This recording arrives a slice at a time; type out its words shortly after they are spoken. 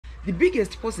The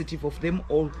biggest positive of them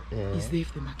all is they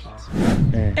have the market.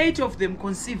 8 of them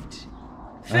conceived.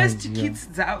 First kids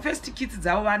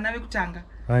dzavo vana vekutanga.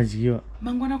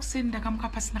 Mangwana kuseni ndakamuka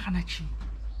pasina kana chinhu.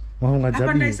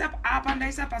 Apa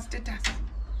ndaisa pa status.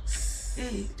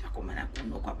 Takomana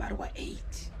kuno kwabarwa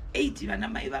 8 vana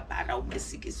mai vabara umwe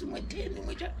 6 umwe 10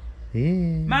 umwe cha.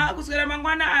 Kuswera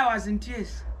mangwana I was in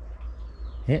tears.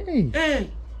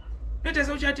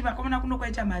 Notesa uchati vakomana kuno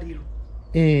kwaita mariro.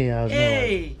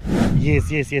 Yes,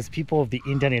 people of the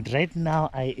internet. Right now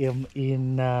I am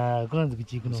in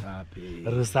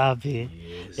Rusape.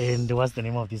 Yes. And what's the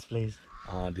name of this place?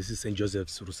 This is St.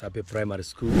 Joseph's Rusape Primary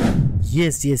School.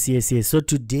 Yes. So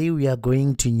today we are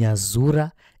going to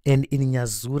Nyazura, and in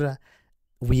Nyazura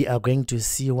we are going to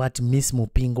see what Miss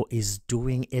Mupingo is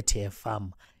doing at her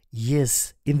farm.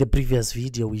 Yes, in the previous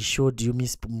video we showed you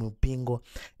Miss Mupingo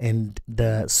and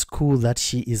the school that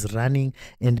she is running.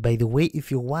 And by the way,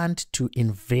 if you want to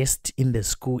invest in the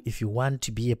school, if you want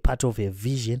to be a part of her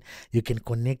vision, you can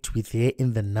connect with her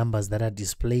in the numbers that are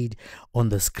displayed on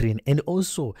the screen. And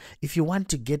also, if you want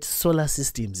to get solar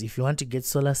systems,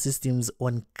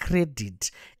 on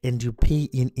credit and you pay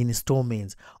in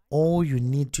installments, all you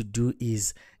need to do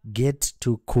is get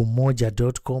to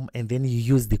kumoja.com and then you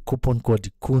use the coupon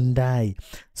code KUNDAI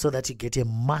so that you get a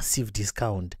massive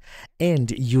discount, and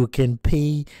you can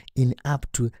pay in up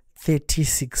to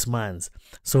 36 months.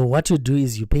 So what you do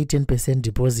is you pay 10%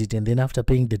 deposit, and then after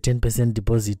paying the 10%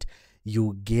 deposit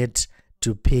you get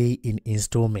to pay in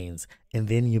installments, and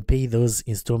then you pay those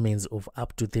installments of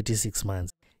up to 36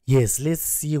 months. Yes, let's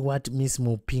see what Miss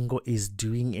Mupingo is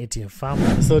doing at her farm.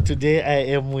 So today I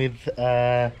am with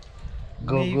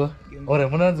Gogo. Or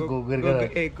I'm Gogo.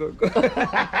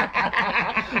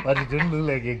 But you don't look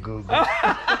like a Gogo.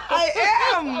 I am.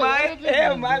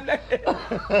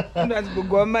 That's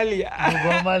Gogo Amalia.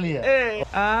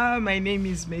 My name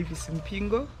is Mavis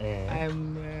Mpingo.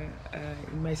 I'm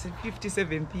in my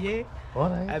 57th year.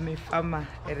 Right. I'm a farmer,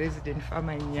 a resident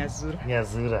farmer in Nyazura.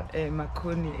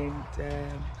 Makoni and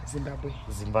Zimbabwe.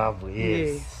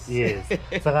 Yes.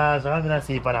 So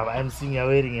I'm seeing you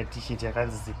wearing a t-shirt.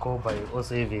 Zikoba. You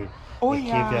also have a cape.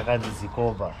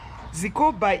 Zikoba.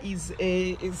 Zikoba is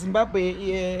a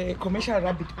Zimbabwe Commercial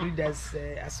Rabbit Breeders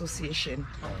Association.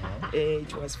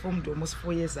 It was formed almost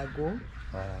 4 years ago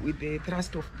with the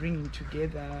thrust of bringing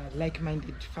together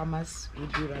like-minded farmers who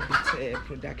do rabbit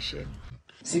production.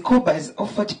 Zikoba has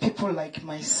offered people like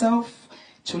myself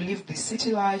to live the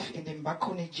city life and embark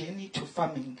on a journey to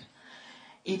farming.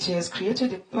 It has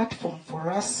created a platform for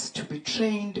us to be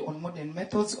trained on modern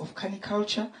methods of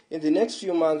caniculture. In the next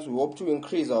few months, we hope to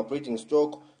increase our breeding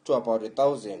stock to about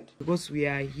 1,000. Because we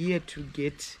are here to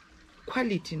get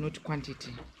quality, not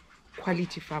quantity.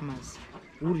 Quality farmers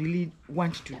who really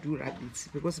want to do rabbits.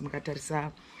 Because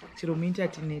mukatarisa chero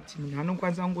muinternet munhu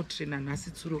anokwanisa kungotraina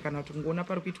nhasi tsuro kana kuti ngoona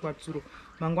pari kuitwa tsuro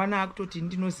mangwana akutoti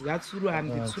ndinoziva tsuro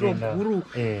tsuro guru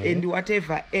and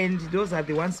whatever, and those are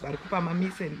the ones vari kupa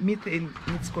myth and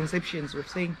misconceptions of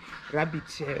saying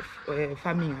rabbit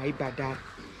farming haibhadhari.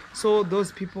 So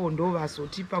those people ndo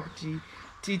vazotipa kuti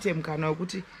tiite mukana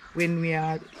wekuti when we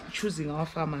are choosing our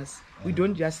farmers, we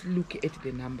don't just look at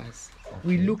the numbers.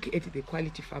 We look at the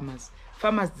quality farmers.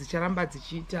 Farmers dzicharamba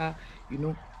dzichiita,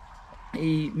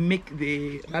 make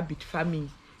the rabbit farming,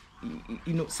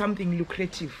 something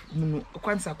lucrative. Munhu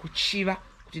okwanisa kuchiva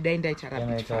kuti dai ndaita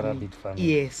rabbit farming.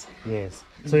 Yes.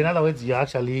 So in other words, you're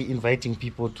actually inviting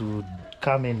people to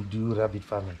come and do rabbit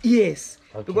farming. Yes,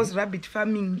 because rabbit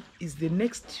farming is the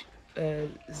next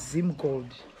Zim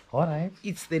Gold. All right.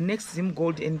 It's the next Zim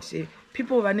Gold, and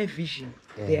people have a vision.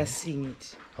 They are seeing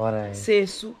it. All right.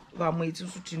 Sesu vamwe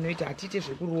isusu tinoita atite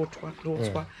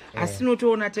zvekurotwa asi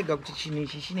notoona tega kuti chinhu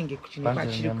ichi chinenge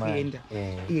pachiri kuenda.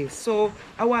 Yes, so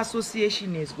our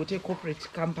association has got a corporate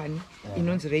company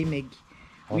inonzi Remit,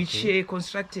 which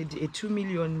constructed a 2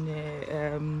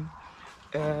 million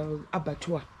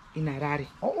abattoir in Harare,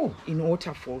 in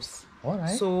waterfalls. All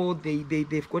right. So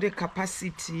they've got a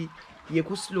capacity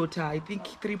slaughter, I think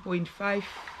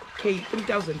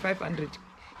 3,500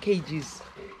 kgs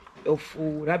of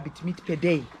rabbit meat per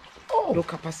day. Low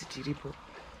capacity repo.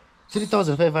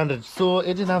 3,500. So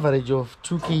at an average of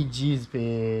 2 kgs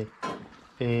per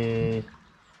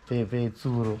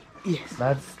tsuro. Yes.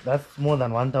 That's more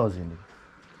than 1,000.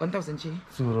 1,000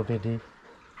 tsuro per day.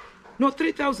 No,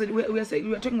 3,000. We are saying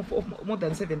we are talking of more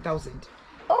than 7,000.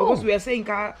 Because we are saying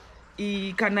kana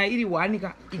iri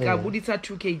 1 ikabudisa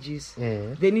 2 kgs,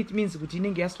 then it means kuti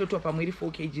inenge yaslotwa pamwe iri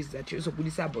 4 kgs that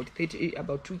yozobudisa about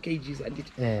 2 kgs and it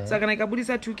saka kana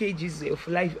ikabudisa 2 kgs of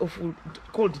live of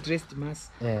cold dressed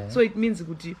mass, so it means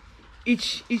kuti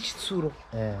each tsuro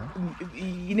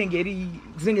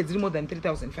dzinenge dziri more than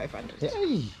 3,500.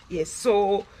 Yes,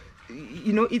 so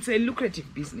it's a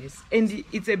lucrative business, and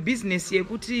it's a business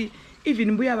yekuti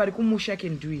even mbuya vari kumusha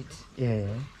can do it,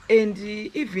 and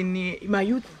even my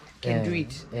youth can do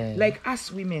it, like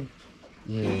us women.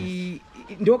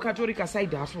 Ndokatorika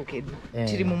side hustle kedu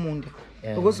tiri mumunda,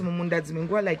 because mumunda dzimwe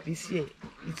nguva like this year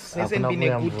it hasn't been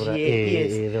a good year.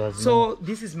 Yes, so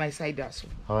this is my side hustle.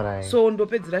 So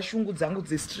ndopedzera shungu dzangu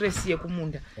dzestress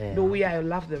yekumunda ndouya. I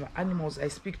love the animals, I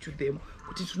speak to them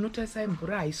kuti tinotarisai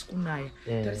mvura haisi kunaya,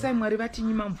 tarisai mwari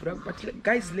vatinyima mvura, but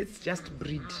guys, let's just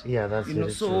breed.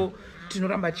 So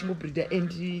tinoramba chingobreeda,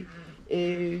 and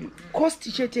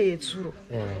cost chete yetsuro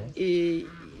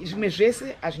zvimwe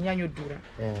zvese hazvinyanyodhura.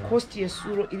 Cost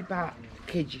yesuro iri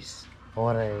pacages.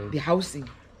 The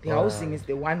housing is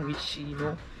the one which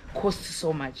costs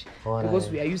so much, because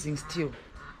we are using steel.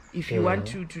 If you want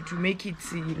to make it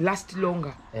last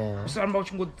longer, the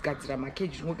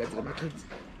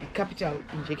capital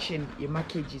injection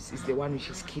cages is the one which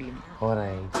is killing.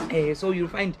 So you'll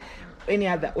find any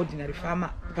other ordinary farmer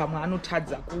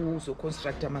anotadza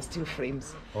kuzoconstructa steel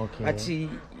frames, but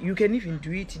you can even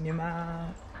do it in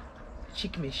a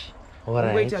chick mesh.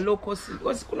 Wait a low cost,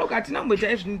 because kunokati namboita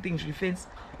everything defense.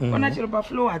 Kona chero pa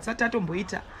floor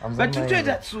atsatomboita, but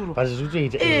tutoita tsuro.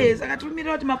 Saka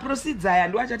tumira kuti ma proceeds aya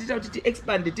ndo achatita kuti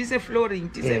expand, tise flooring,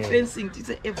 tise fencing,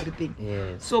 tise everything.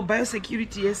 So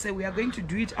biosecurity, yes, we are going to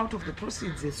do it out of the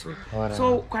proceeds.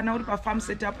 So kana uri pa farm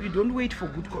setup, you don't wait for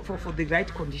the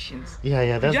right conditions.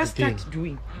 That's you just the thing. Start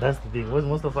doing. That's the thing.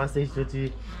 Most of us say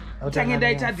the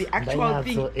actual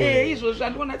thing.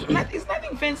 It's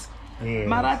nothing fancy.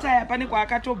 Marata yapane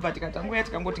kwaakatobva tikatangoya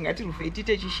tikangoti ngatirufei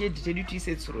tite chishedi chedu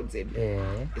tiise tsuro dzedu.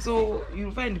 So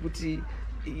you'll find kuti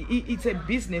it's a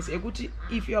business ekuti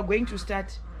if you are going to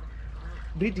start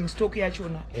breeding stock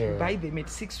yachona, if you buy them at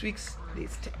 6 weeks,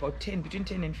 it's about between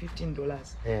 $10 and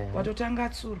 $15. Watotanga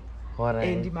tsuro,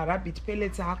 and marabbit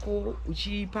pellets ako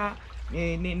uchipa,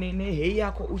 hay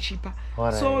yako uchipa.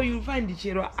 So you'll find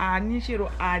chero ani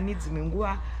dzimwe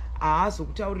nguva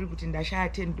haazokutauriri kuti ndashaya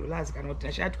 $10 kana kuti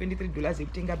ndashaya $23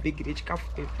 yekutenga bag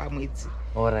rechikafu pamwedzi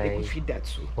rekufidha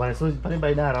tsuro. So pane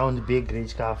baida around bag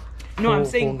rechikafu. No, I'm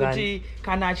saying kuti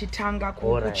kana achitanga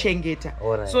kuchengeta.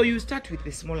 So you start with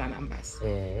the smaller numbers,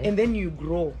 and then you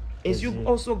grow. As you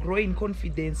also grow in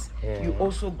confidence, you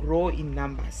also grow in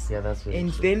numbers. That's very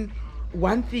and true. Then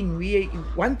one thing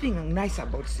nice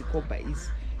about Sikoba is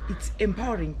it's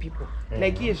empowering people.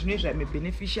 Like here, I'm a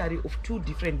beneficiary of 2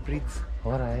 different breeds.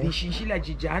 The Chinchilla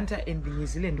Giganta and the New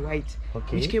Zealand White,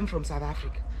 which came from South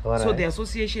Africa. So the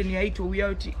association you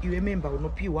remember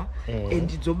unopiwa, and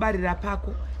dzobarira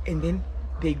pako, and then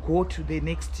they go to the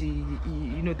next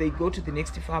they go to the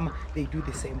next farmer, they do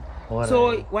the same.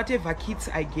 So whatever kits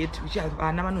I get, which are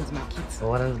my kits.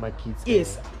 My kids.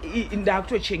 Yes, in the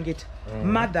actual chengeta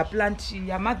mother plant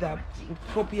ya mother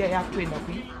crop ya yakuenda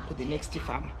to the next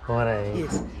farmer.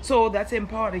 Yes, so that's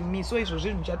empowering me. So izvo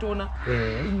zvinhu muchatona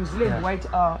in New Zealand White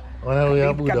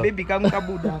kababy kangu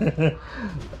kabuda.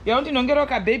 Yauti nongero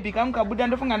kababy kangu kabuda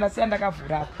ndofunga ndasiya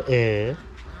ndakavhura.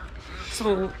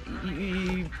 So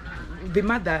the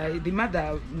mother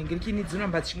ningirikini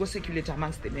dzinoramba dzichingo circulate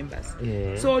amongst the members.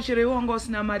 So chero iwonga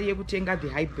usina mari yekutenga the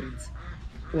hybrids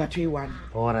watoiwana,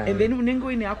 and then unenge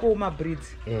uine yako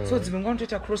breeds. So dzimwe nguva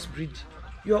unotoita cross breed,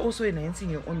 you are also enhancing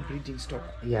your own breeding stock.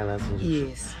 That's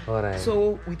yes.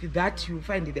 So with that you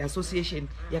find the association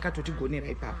yakatotigonera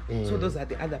ipapo. So those are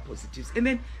the other positives, and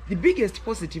then the biggest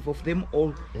positive of them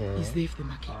all is they have the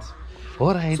market.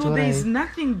 So there is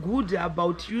nothing good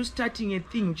about you starting a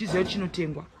thing which is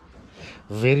chinotengwa.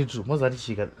 Very true.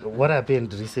 What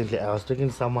happened recently, I was talking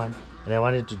to someone and I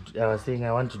was saying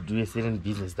I want to do a certain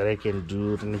business that I can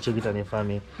do in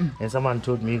farming, and someone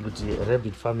told me that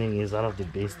rabbit farming is one of the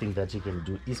best things that you can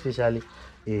do, especially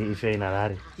if you're in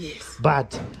Harare. Yes.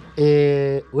 But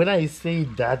when I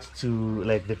said that to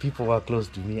like the people who are close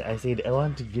to me, I said I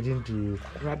want to get into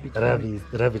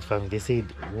rabbit farming. They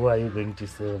said, who are you going to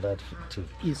sell that to?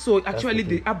 Yes. So actually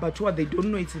the abattoir, they don't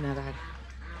know it's in Harare.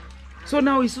 So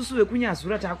now isusu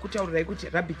wekunyazura takutaurira kuti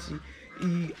rabbit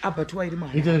abattoir iri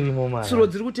mahara. So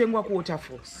dziri kutengwa ku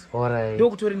waterfalls.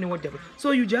 Ndokutori ne water.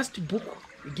 So you just book,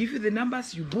 we give you the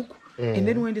numbers, you book, and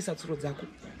then uendesa tsuro dzako.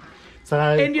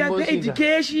 And you are paid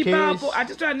cash ipapo.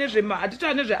 Atitwa nezve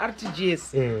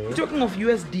RTGS. We're talking of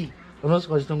USD.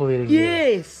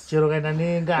 Yes.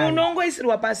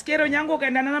 Unongoisirwa paskero nyango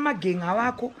ukaenda namagenga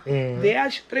vako.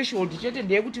 Their threshold chete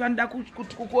ndeyekuti vanoda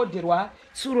kukodherwa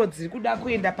tsuro dziri kuda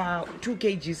kuenda pa 2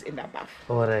 kgs and above.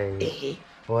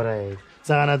 All right.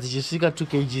 Saka dzichisvika 2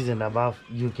 kgs and above,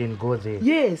 you can go there.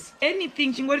 Yes,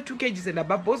 anything chingori 2 kgs and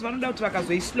above, because vanoda kuti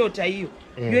vakazoislota iyo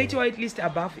yoitawo at least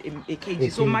above a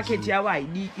kg. So market yavo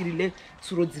haidiki rile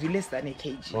tsuro dziri less than a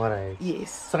kg. All right.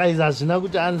 Yes. Saka izvi hazvina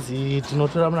kuti anzi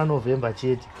tinotora muna November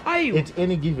chete. Ayo. At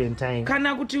any given time.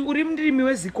 Kana kuti uri murimi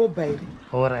wezikoba iri.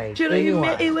 All right. Chero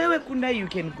iwewe kunda you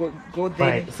can go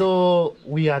there. Right. So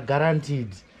we are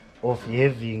guaranteed of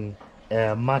having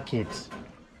a market.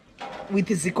 With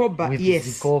Zikoba, with yes.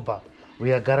 Zikoba,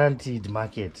 we are guaranteed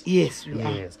market. Yes, we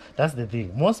are. Yes, that's the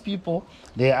thing. Most people,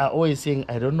 they are always saying,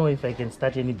 I don't know if I can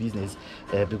start any business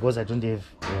because I don't have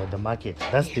the market.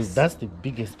 That's the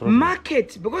biggest problem.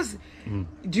 Market, because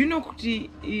do you know kuti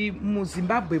mu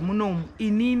Zimbabwe munomu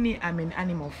inini I'm an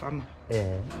animal farmer.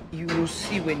 You will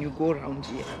see when you go around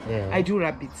here. I do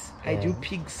rabbits, I do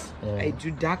pigs, I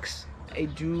do ducks, I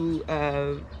do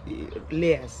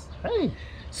layers. Hey.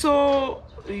 So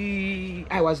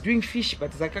I was doing fish,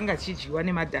 but zakanga chidyiwa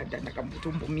nemadhadha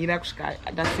ndakambotombomira kusvika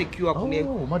ndasecure kune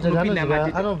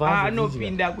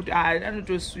anopinda kuti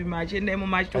anotoswima achienda imo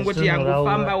machitongoti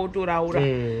yangofamba otoraura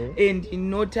and in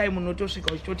no time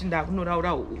unotosvika uchitoti ndakunoraura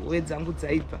hove dzangu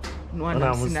dzaibva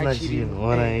unowana musina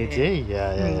chinhu.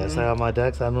 Saka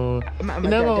maducks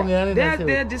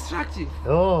they're destructive.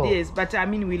 Yes, but I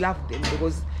mean we love them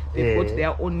because they've got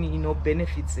their own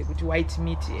benefits, like white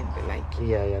meat and the like.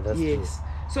 That's true.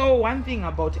 So one thing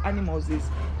about animals is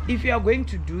if you are going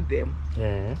to do them,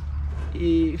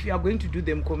 if you are going to do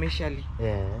them commercially,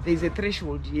 there's a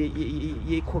threshold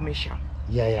commercial.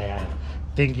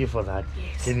 Thank you for that.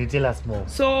 Yes. Can you tell us more?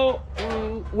 So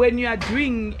when you are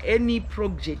doing any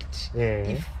project,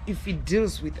 if it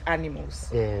deals with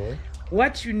animals,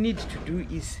 what you need to do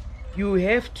is you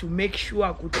have to make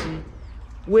sure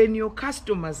when your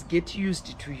customers get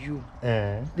used to you,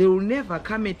 there will never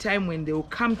come a time when they will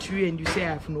come to you and you say I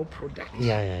have no product.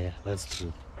 That's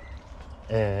true.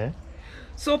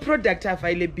 So product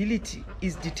availability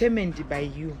is determined by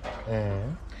you.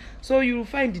 So you'll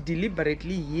find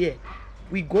deliberately here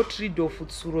we got rid of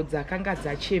tsuro dzakanga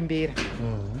dzachembera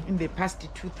in the past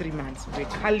 2-3 months. We're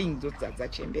culling those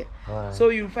dzachembera. So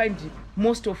you'll find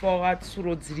most of our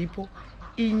tsuro dziripo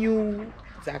inyu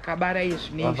dzakabara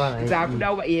izvinezvi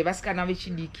dzakuda vasikana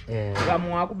vechidiki,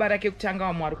 vamwe vakubara kekutanga,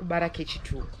 vamwe vari kubara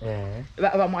kechituru,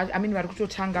 vamwe vari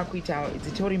kutotanga kuita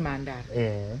dzitori mhandara.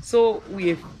 So we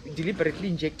have deliberately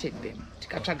injected them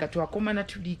tikatsvaga tuvakomana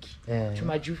tudiki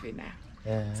tumajuvenile.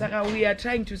 Saka we are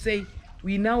trying to say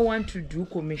we now want to do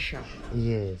commercial.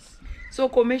 So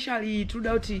commercial iyi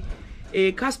toda kuti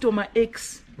customer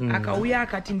X akauya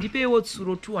akati ndipewo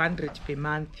tsuro 200 per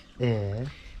month.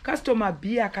 Customer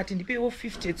B akati ndipewo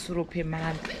 50 tsuro per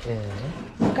month.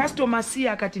 Customer C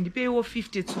akati ndipewo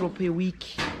 50 tsuro per week.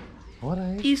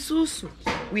 Isusu,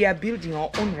 we are building our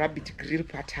own rabbit grill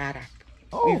patara.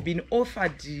 We've been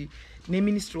offered the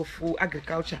Ministry of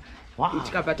Agriculture.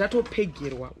 Tikabva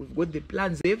tatopegerwa, we've got the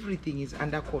plans, everything is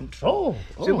under control.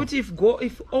 So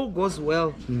if all goes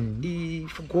well,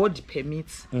 if God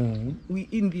permits,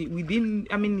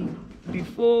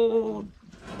 before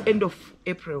end of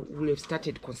April we'll have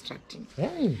started constructing.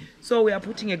 So we are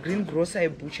putting a green grocer, a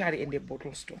butchery and a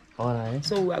bottle store.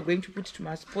 So we are going to put to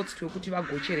my spots to put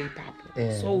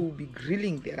so we'll be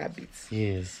grilling the rabbits.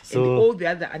 So and all the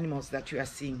other animals that you are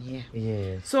seeing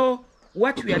here. So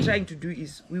what we are trying to do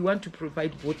is we want to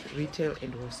provide both retail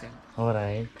and wholesale.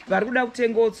 Vari kuda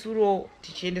kutengawo tsuro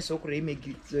tichiendesawo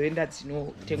kuremegi dzoenda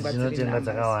dzinotengwa dziri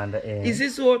numbers.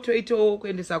 Isisuwo toitawo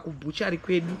kuendesa kubhuchari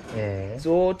kwedu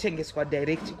dzotengeswa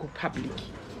direct kupublic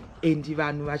and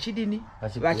vanhu vachidini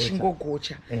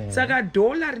vachingogocha. Saka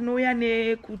dhola rinouya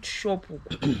nekushop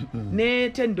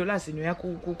ne$10 inouya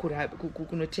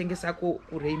kunotengesako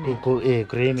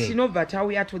kuremegi tinobva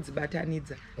tauya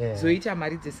todzibatanidza zoita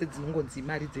mari dzese dzinongonzi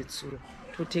mari dzetsuro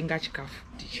totenga chikafu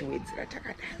tichiwedzera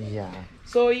takadaro.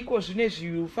 So iko zvinezvi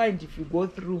you find if you go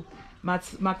through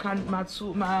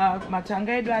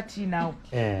matanga edu atinawo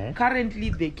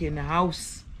currently they can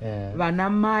house vana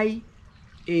mai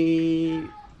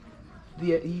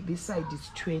this side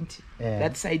is 20,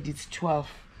 that side is 12,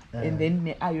 and then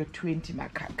neayo 20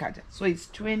 makakada. So it's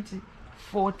 20,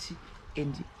 40,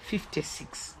 and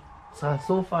 56.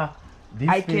 So far,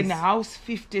 I can house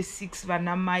 56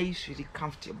 vanamai very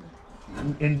comfortable.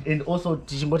 And also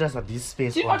tichingota at this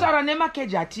space. Tinotara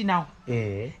nemakeji atinawo.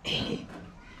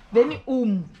 Then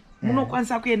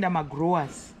munokwanisa kuenda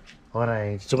magrowers All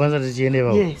right. Chokwanza tichiende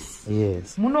baba. Yes.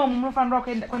 Yes. Munofanira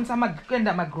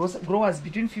kuenda growers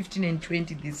between 15 and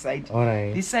 20 this side. All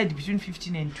right. This side between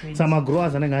 15 and 20. Some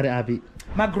growers anenge ari api?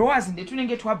 Growers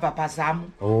ndetunenge twabva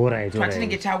pazamu. All right.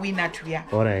 Twatinenge tawina tuya.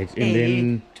 All right. And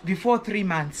then before 3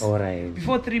 months. All right.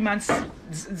 Before 3 months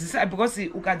because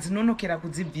ukadzinonokera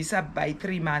kudzibvisa by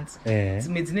 3 months.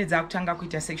 Dzimwe dzine dzakutanga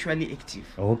kuita sexually active.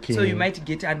 Okay. So you might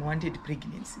get unwanted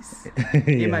pregnancies.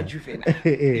 Juvenile.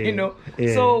 You know.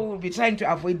 So we'll be trying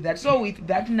to avoid that. So with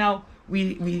that now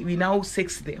we now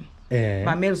sex them.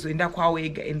 Males zoenda kwawo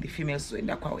ega and the females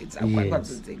zoenda kwawo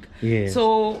kwadzodzenga. Yes.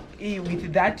 So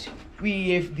with that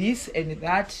we have this and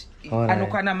that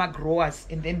anokwana growers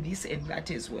and then this and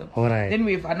that as well. Then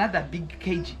we have another big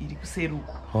cage iri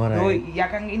kuseruko. Though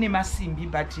yakanga ine masimbi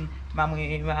but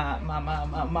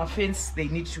my fence they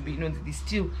need to be they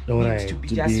still need to be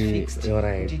just fixed.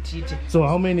 So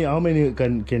how many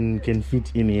can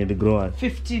fit in here, the growers?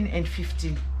 15 and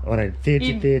 15. All right,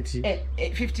 30 30.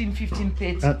 15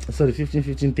 30. Sorry, 15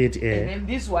 15 30. And then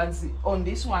this one's on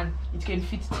this one it can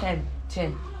fit 10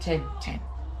 10 10 10.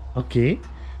 Okay.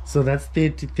 So that's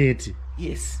 30 30.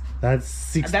 Yes. That's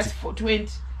 60. That's for 20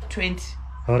 20.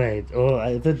 All right. Oh,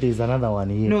 I thought there's another one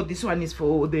here. No, this one is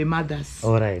for the mothers.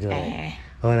 All right.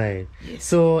 All right. Yes.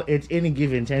 So at any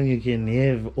given time you can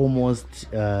have almost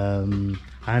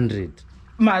 100.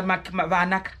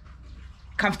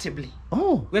 Comfortably.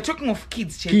 Oh. We're talking of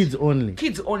kids. Kids only.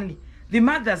 Kids only. The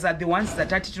mothers are the ones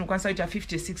that are teaching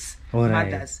 56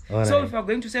 mothers. So if we're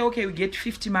going to say, okay, we get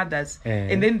 50 mothers,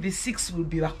 and then the 6 will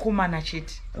be a common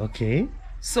chet. Okay.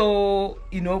 So,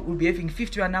 we'll be having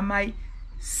 50 anamai,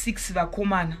 6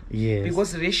 common. Yes.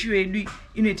 Because ratio is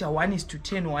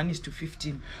 1:10,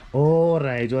 1:15. All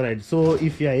right. So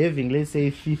if you are having, let's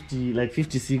say 50, like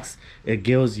 56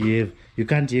 girls you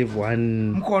can't have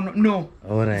one. No.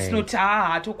 All right. It's not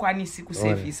hatokwanisi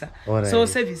kuservisa. So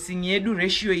servicing yedu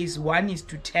ratio is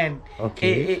 1:10.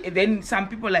 Okay. Then some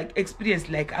people like experience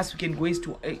like us, we can go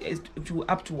to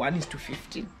up to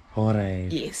 1:15. All right.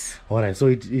 Yes. All right. So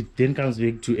it then comes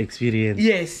back to experience.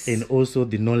 Yes. And also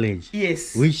the knowledge.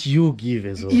 Yes. Which you give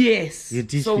as well. Yes. You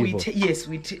teach so people.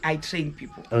 I train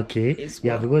people. Okay. As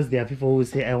Yeah, well. because there are people who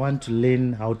say, I want to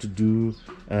learn how to do.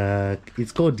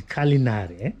 It's called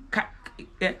culinary.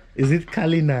 Is it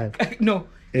culinary? No.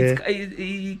 It's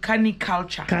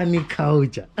caniculture.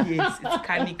 Caniculture. Yes, it's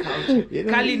caniculture.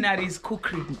 Culinary is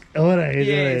cookery. All right.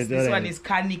 Yes, this one is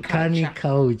caniculture.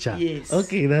 Caniculture. Yes.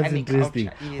 Okay, that's Caniculture,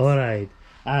 interesting. yes. All right.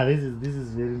 This is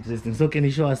very interesting. So can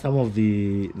you show us some of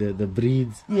the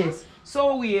breeds? Yes.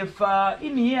 So we have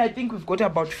in here I think we've got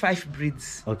about 5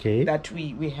 breeds. Okay. That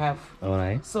we have. All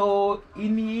right. So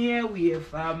in here we have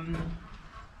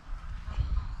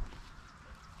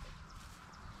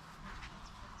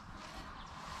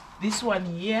this one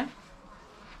here,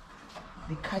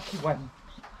 the khaki one.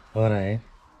 All right.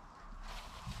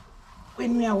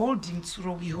 When we are holding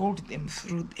tsuro, we hold them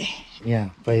through there. Yeah,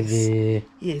 by the.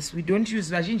 Yes, we don't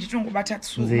use vazhinji tinongobata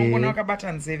tsuro, Nzeve. unongona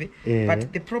wakabata nzeve.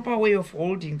 But the proper way of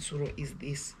holding tsuro is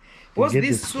this. Because get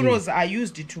these the skin. tsuros are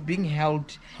used to being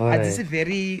held. Alright. This is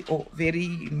very,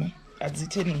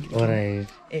 Alright.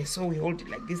 So we hold it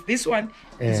like this. This one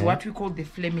is what we call the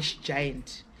Flemish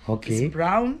giant. Okay. It's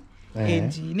brown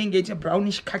and inenge a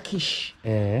brownish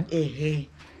khakishish.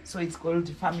 So it's called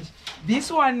Flemish. This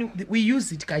one we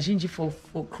use it kazhinji for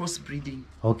crossbreeding.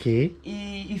 Okay.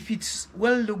 If it's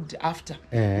well looked after,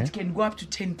 it can go up to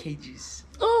 10 kgs.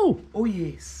 Oh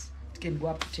yes, it can go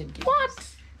up to 10 kgs.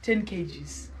 What? 10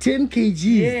 kgs. 10 kgs.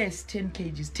 Yes, 10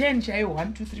 kgs. 10 chai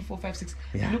 1 2 3 4 5 6.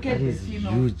 Yeah, Look at that the is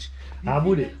female. huge.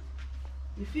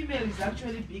 The female is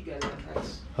actually bigger than that.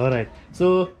 All right.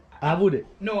 So Abude.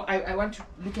 No, I want to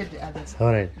look at the others.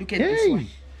 All right. Look at this one.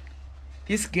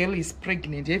 This girl is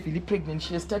pregnant, heavily pregnant.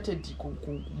 She has started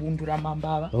kubundura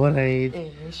mambava. All right.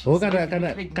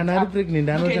 Can I be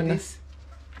pregnant? Look at this.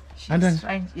 She's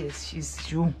trying. Yes,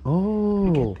 she's young.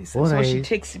 Oh. Look at this. All so right.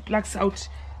 she plucks out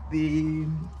the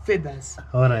feathers.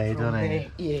 All right. from All right.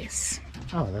 there. Yes.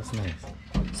 Oh, that's nice.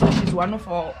 So she's one of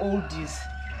our oldies.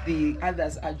 The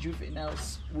others are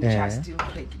juveniles, which are still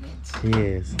pregnant.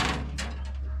 Yes.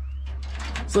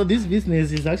 So this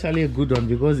business is actually a good one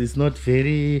because it's not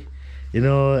very,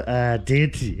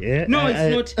 dirty. Eh? No,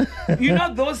 it's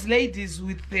not. Those ladies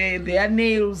with their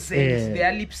nails and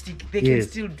their lipstick, they can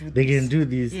still do this. They can do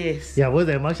this. Yes. Yeah, because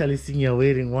I'm actually seeing you're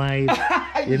wearing white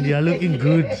and you're looking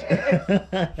good.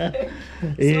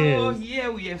 Yes. So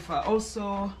here we have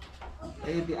also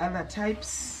the other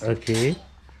types. Okay.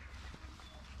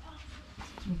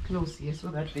 Close here so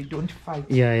that they don't fight.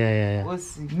 Yeah.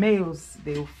 Because males,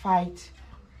 they will fight.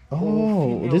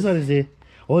 Oh, this one is a.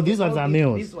 Oh, these ones are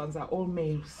males. These ones are all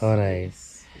males. All right.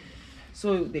 Yes.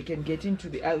 So they can get into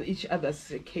each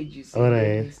other's cages. All and right.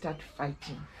 then they start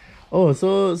fighting. Oh,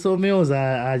 so males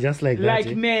are just like that.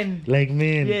 Like men. Like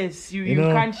men. Yes, you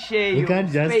know, can't share you your can't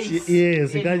just space.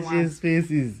 yes, you can't anyone. share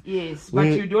spaces. Yes, but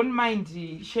you don't mind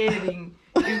sharing.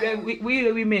 we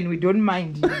women, we don't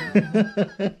mind.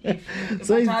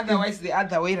 So But otherwise, the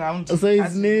other way around. So it's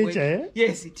has to nature, eh? work.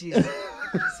 Yes, it is.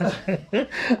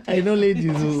 I know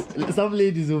some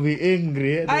ladies will be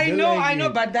angry. Eh? I know,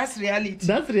 but that's reality.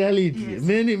 That's reality. Yes.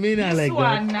 Many are like This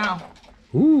one that. now.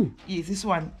 Ooh. Yes, this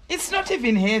one. It's not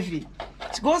even heavy.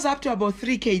 It goes up to about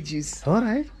 3 kgs. All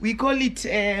right. We call it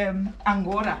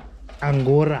Angora.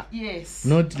 Angora. Yes.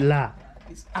 Not la.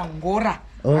 It's Angora.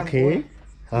 Okay. Angora.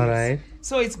 All Yes. right.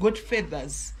 So it's got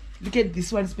feathers. Look at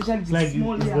this one, especially the Like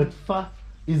small it's one. got fur.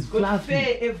 It's Got fluffy.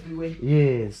 fur everywhere.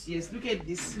 Yes. Yes, look at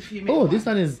this female. Oh, this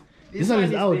one is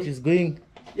out. the- It's going.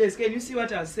 Yes, can you see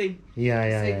what I was saying? Yeah.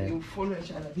 Saying you follow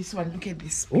each other. This one, look at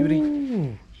this beauty.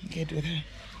 Ooh. Look at that.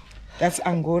 That's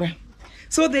Angora.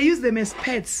 So they use them as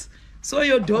pets. So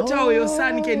your daughter or your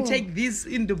son can take this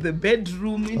into the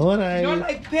bedroom. All right. You know,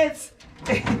 like pets.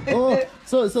 Oh,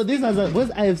 so these are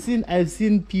because I've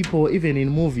seen people even in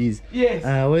movies. Yes.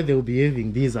 Where they'll be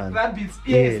having these ones. Rabbits.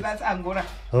 Yes, Yes. that's Angora.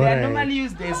 All They right. are normally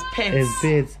used as pets. As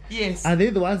pets. Yes. Are they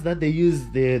the ones that they use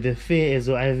the fur as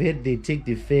well? I've heard they take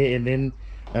the fur and then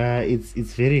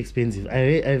it's very expensive.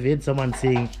 I've heard someone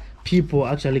saying people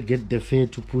actually get the fur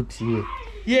to put here.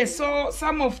 Yes, so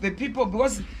some of the people,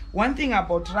 because one thing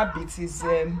about rabbits is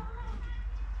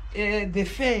the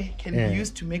fur can be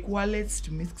used to make wallets,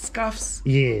 to make scarves.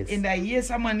 Yes. And I hear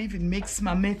someone even makes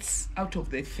marmots out of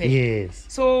the fur. Yes.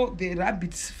 So the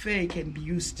rabbit's fur can be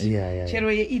used. Yeah.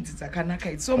 Chero ye idzi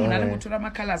dzakanaka. So All munhu right. anongotora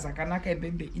macolors akanaka and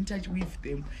then they interweave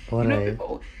them. All You know, right.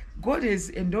 people, God has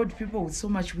endowed people with so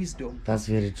much wisdom. That's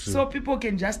very true. So people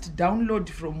can just download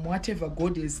from whatever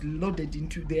God has loaded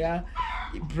into their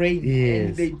brain, Yes.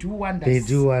 and they do wonders. They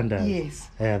do wonders. Yes.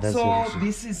 Yeah, that's so very true.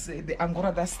 this is the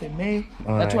Angora. That's the male.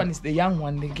 All that right. one is the young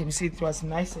one. Then can you see it was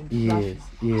nice and fluffy.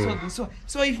 Yes. So this one.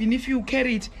 So even if you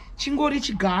carry it, chingori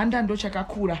chiganda ndo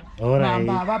chakakura. All right.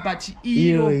 Mambava, but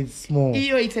Iyo it's small.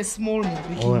 Iyo it's a small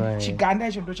one. All right. Chiganda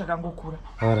icho ndo chakangokura.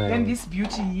 All right. Then this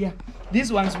beauty here.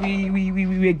 These ones we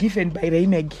were given by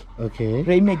Raymeg. Okay.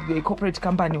 Raymeg, the corporate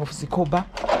company of Zikoba.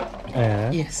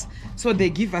 Yes. So they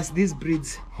give us these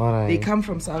breeds. All right. They came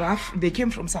from South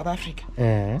Africa.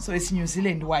 So it's New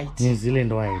Zealand white. New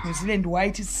Zealand white. New Zealand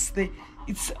white is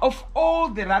it's of all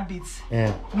the rabbits.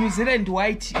 New Zealand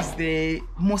white is the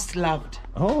most loved.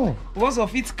 Oh. Because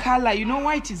of its color. You know,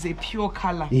 white is a pure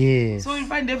color. Yes. So you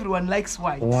find everyone likes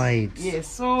white. White. Yes.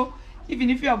 So even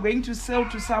if you are going to sell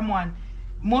to someone,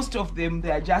 most of them, they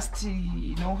are just,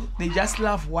 they just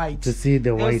love white. To see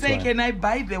the They'll white say, one. can I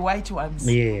buy the white ones?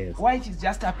 Yes. White is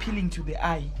just appealing to the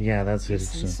eye. Yeah, that's very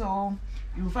See, true. so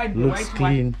you find the Looks white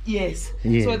clean. one. Yes.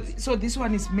 Yes. So this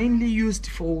one is mainly used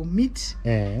for meat,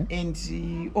 and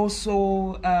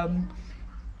also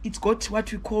it's got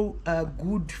what we call a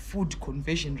good food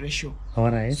conversion ratio.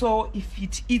 All right. So if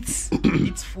it eats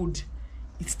its food,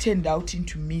 it's turned out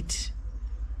into meat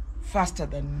faster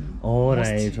than most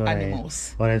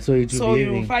animals. All right. So it will So be you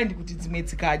having, find kuti dzimwe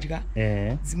dzikadya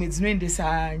dzimwe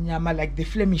dzinoendesa nyama, like the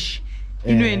Flemish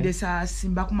inoendesa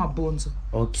simba kumabhonzo.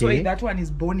 Okay. So that one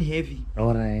is bone heavy.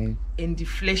 All right. And the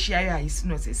flesh yayo is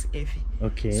not as heavy.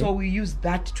 Okay. So we use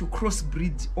that to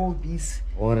crossbreed all these.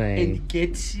 All right. And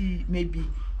get maybe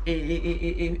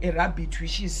a rabbit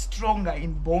which is stronger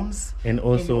in bones and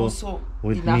also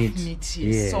with enough meat.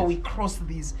 Yes. So we cross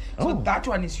these. So Oh. that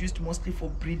one is used mostly for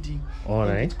breeding. All And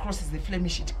right. It crosses the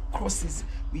Flemish. It crosses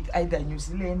with either New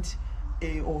Zealand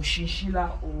or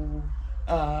Chinchilla or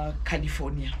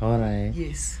California. All right.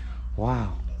 Yes.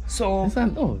 Wow. So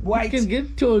white. You can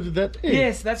get told that. Hey.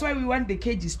 Yes, that's why we want the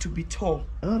cages to be tall.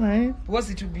 All right.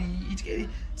 Because it will be.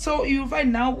 So you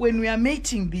find now when we are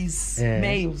mating these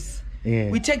males.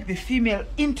 Yeah. We take the female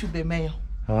into the male.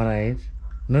 All right.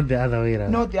 Not the other way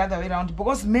around. Not the other way around,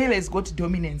 because male has got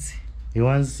dominance. He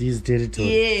wants his territory.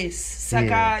 Yes.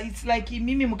 Saka it's like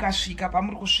mimi mukasvika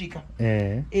pamuri kusvika.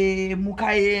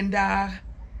 Mukaenda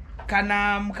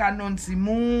kana mukanonzi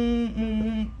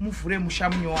muvhure musha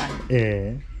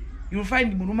munyowani. You'll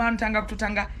find murume anotanga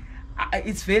kutotanga.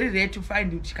 It's very rare to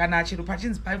find kuti kana chero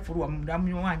pachinzi paivhurwa munda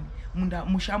munyowani,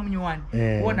 musha munyowani,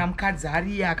 ona mukadzi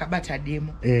ariye akabata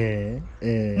demo.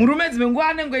 Murume dzimwe nguva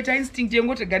anengoita instinct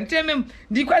yengoti ganiteme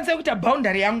ndikwanise kuita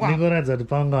boundary yangu. Ndingoratidza kuti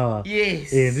pangawa. Yes.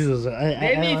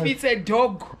 Then if it's a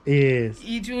dog,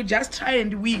 it will just try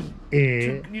and win.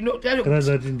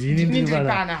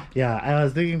 Yeah, I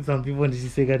was thinking some people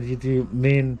ndichiseka ndichiti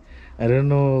men I don't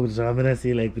know. So I'm gonna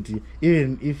say like,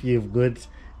 even if you've got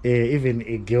even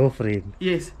a girlfriend,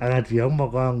 yes, yes,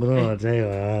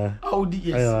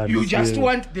 you just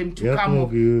want them to come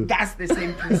up. That's the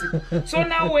same principle. So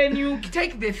now when you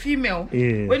take the female,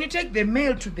 when you take the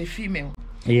male to the female,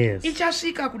 yes,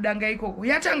 ichasvika kudanga ikoko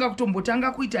yatanga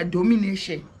kutombotanga kuita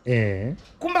domination,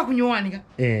 kumba kunyowanika,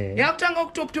 yakutanga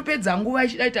kutopedza nguva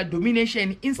ichidaita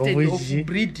domination instead of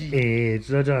breeding.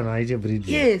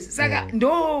 Yes, saka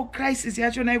ndo crisis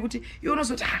yachona yekuti iwe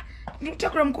unozoti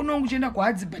ndikutakura mukono wangu uchienda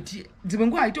kuhadzi, but dzimwe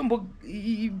nguva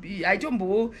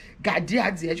haitombo gadhi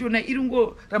hadzi yachona iri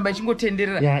ngoramba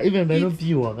ichingotenderera. Yeah, even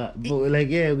vanopiwa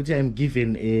like kuti I'm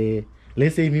given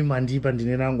let's say mi mandipa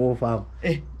ndine rangofa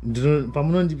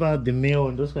pamunondipa the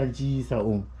male ndosvika ndichiisa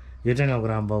yotanga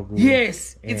kuramba ku.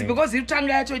 Yes, it's because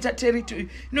irutanga yacho ita territory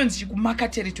inonzi chikumaka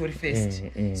territory first.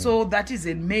 So that is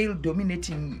a male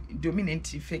dominant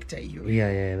factor here.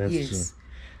 Yeah, that's true.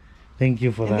 Thank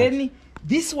you for that. And then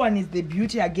this one is the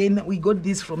beauty again. We got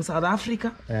this from South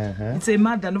Africa. It's a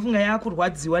mother nofunga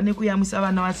yakurwadziwa nekuyamwisa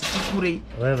vana vasiti kurei.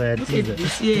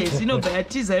 Yes,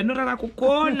 inobhayatiza inorara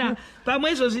kukona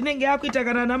pamwe izvo zvinenge yakuita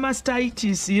kana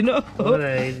namastitis,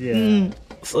 Alright, yeah.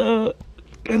 So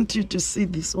I want you to see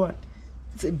this one.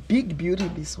 It's a big beauty,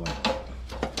 this one.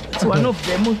 It's one of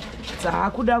them.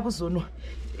 Dzaakuda kuzonwa.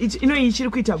 Ichiri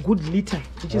kuita good litter,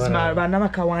 which is vana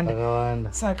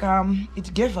vakawanda. Saka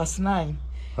it gave us 9.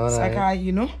 Saka,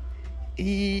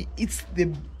 it's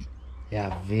the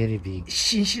very big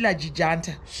Chinchilla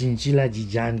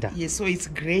giganta. Yes, so it's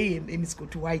grey and then it's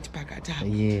got white pakata.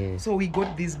 Yes. So we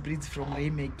got these breeds from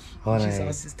Remit, which is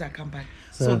our sister company.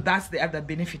 So that's the other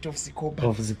benefit of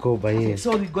Zikoba. Yes.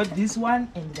 So we got this one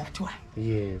and that one.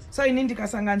 Yes. So in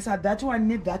Indikasangansa, that one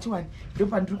need that one.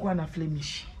 Dopandrukwana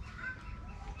Flemish.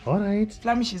 Alright.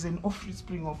 Flemish is an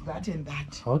offspring of that and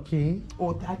that. Okay.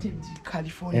 Or that and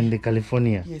California. And the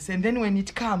California. Yes, and then when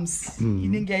it comes,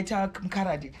 inengaita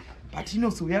mkaradi. But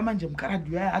so yamanje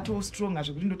mkaradi ato strong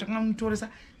azvokuti ndotanga mutoresa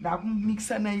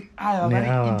ndakumixa naye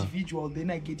very individual, then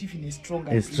I get even a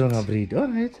stronger breed.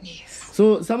 Alright. Yes.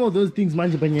 So some of those things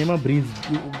manje panyama breeds,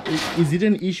 is it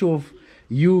an issue of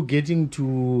you getting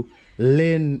to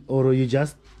learn, or you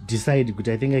just decide,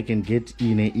 I think I can get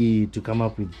in a E to come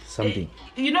up with something?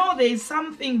 There is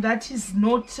something that is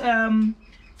not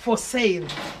for sale.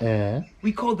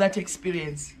 We call that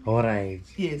experience. Alright.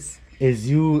 Yes. As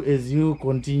you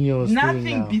continue,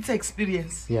 nothing beats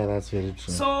experience. Yeah, that's very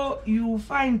true. So you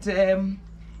find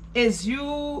as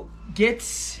you get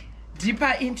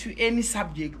deeper into any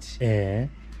subject,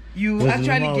 you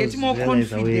actually get more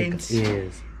confident.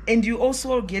 Yes. And you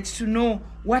also get to know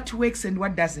what works and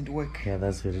what doesn't work. Yeah,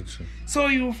 that's very true. So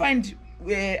you find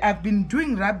I've been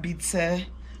doing rabbits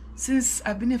since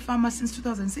I've been a farmer since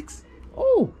 2006.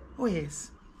 Oh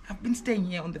yes. I've been staying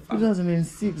here on the farm.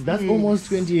 2006. That's almost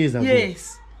 20 years ago.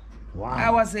 Yes. Wow. I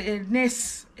was a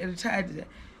nurse, retired.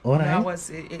 All right. I was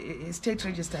a state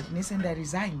registered nurse and I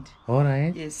resigned. All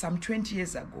right. Yes, some 20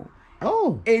 years ago.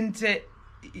 Oh. And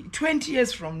 20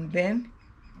 years from then,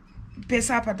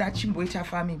 pesa pata chimboita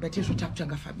farming, but yeso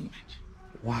takuchanga farming.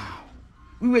 Wow.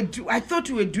 I thought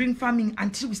we were doing farming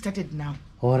until we started now.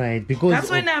 All right, because that's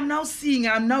when I'm now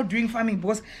doing farming,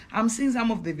 because I'm seeing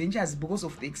some of the ventures because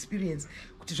of the experience.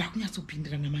 I'm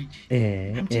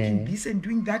taking this and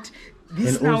doing that.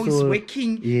 This and now also, is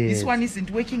working. Yes. This one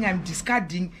isn't working. I'm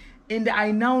discarding, and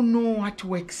I now know what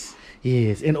works.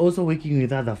 Yes, and also working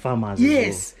with other farmers.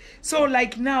 Yes. So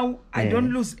like now, I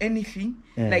don't lose anything.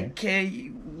 Like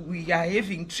we are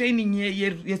having training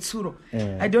here Tsuro.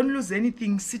 I don't lose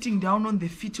anything sitting down on the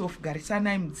feet of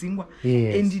Garisana Mzingwa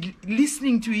and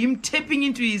listening to him, tapping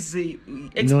into his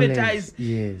expertise.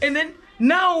 Yes. And then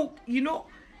now,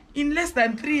 in less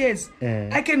than 3 years,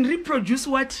 I can reproduce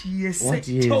what he has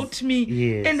taught me.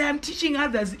 Yes. And I'm teaching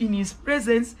others in his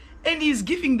presence, and he's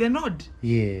giving the nod.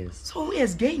 Yes. So he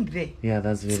has gained there. Yeah,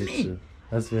 that's very true.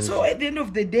 That's very so true. At the end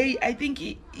of the day, I think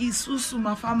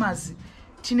Isusuma farmers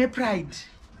tine pride.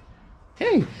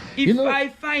 Hey, if I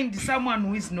find someone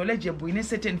who is knowledgeable in a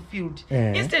certain field,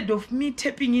 instead of me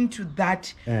tapping into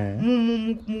that,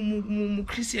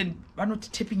 Christian are not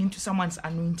tapping into someone's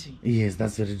anointing. Yes,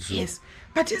 that's very true. Yes,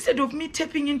 but instead of me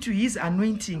tapping into his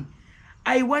anointing,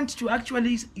 I want to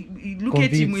actually look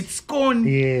at him with scorn.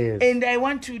 Yes. And I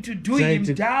want to do him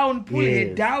down, pull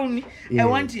her down. I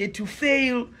want her to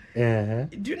fail.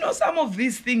 Do you know some of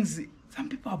these things? Some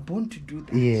people are born to do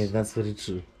that. Yeah, that's very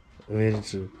true. Very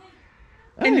true.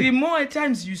 And the more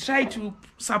times you try to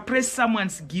suppress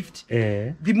someone's gift,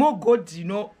 the more God,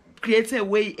 creates a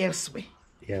way elsewhere.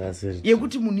 Yeah, that's it.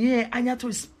 Yekuti munhu iye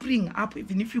anyato spring up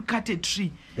even if you cut a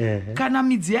tree. Kana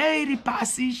midzi yayo iri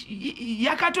pasi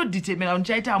yakatodetermina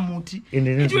uchaita muti.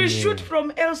 It will shoot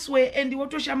from elsewhere and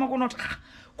wotoshama kuona kuti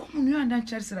munhu uyo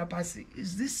andacharisira pasi.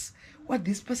 Is this what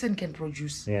this person can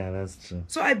produce? Yeah, that's true.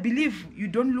 So I believe you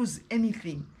don't lose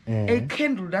anything. A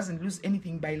candle doesn't lose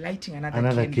anything by lighting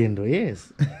another candle.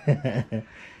 Yes.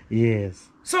 Yes.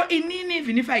 So in Nini,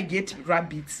 even if I get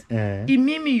rabbits, in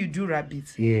Mimi you do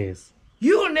rabbits. Yes.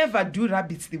 You will never do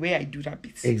rabbits the way I do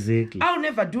rabbits. Exactly. I'll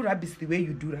never do rabbits the way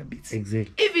you do rabbits.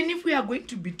 Exactly. Even if we are going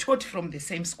to be taught from the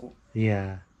same school.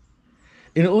 Yeah.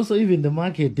 And also even the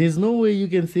market, there's no way you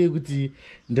can say yes.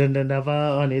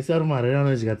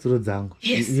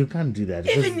 You can't do that.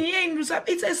 Even here in Lusab,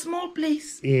 it's a small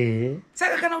place. Yeah.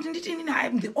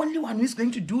 I'm the only one who is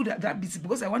going to do that rabbits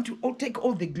because I want to take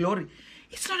all the glory.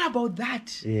 It's not about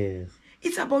that. Yes.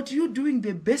 It's about you doing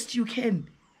the best you can.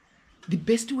 The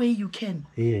best way you can.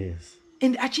 Yes.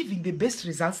 And achieving the best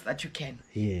results that you can.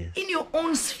 Yes. In your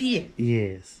own sphere.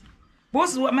 Yes.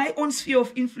 Because my own sphere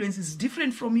of influence is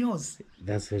different from yours.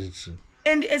 That's very true.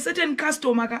 And a certain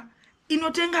customer,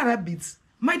 inotenga rabbits,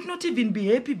 might not even be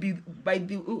happy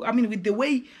with the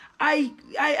way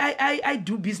I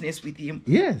do business with him.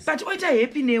 Yes. But what I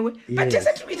happy newe. But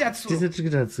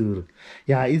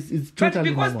yeah, it's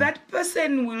totally but because normal. that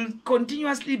person will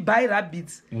continuously buy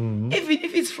rabbits, even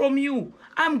if it's from you,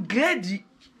 I'm glad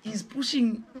he's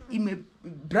pushing him a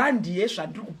brand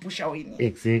push away.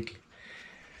 Exactly.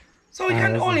 So we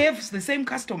can all have the same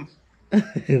custom.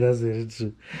 That's very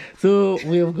true. So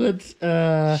we have got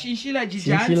Chinchilla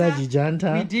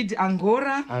Giganta. We did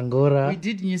Angora. We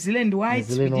did New Zealand White.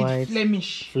 We did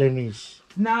Flemish.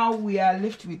 Now we are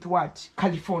left with what?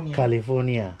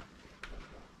 California.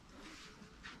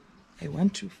 I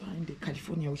want to find a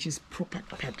California which is proper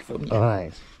California. All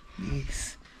right.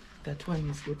 Yes. That one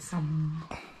has got some.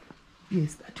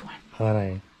 Yes, that one. All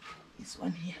right. This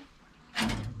one here.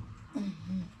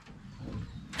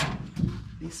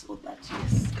 This or that,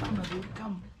 yes. Come,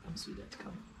 sweetheart,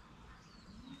 come.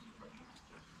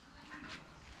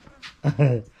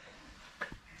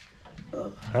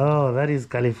 Oh, that is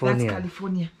California. That's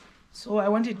California. So I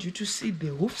wanted you to see the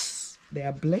hoofs. They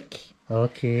are black.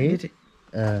 Okay.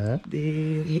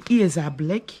 The ears are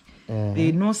black.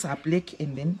 The nose are black,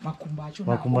 and then makumbacho.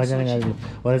 Black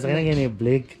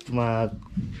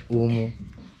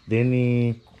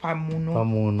then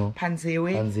pamuno,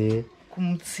 panzewe.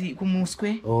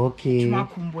 Kumusque. Okay.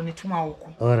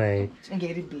 All right.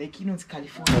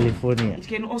 California. It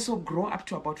can also grow up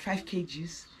to about 5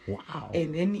 kgs. Wow.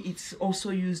 And then it's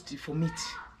also used for meat.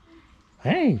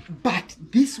 Hey. But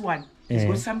this one has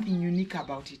got something unique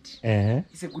about it.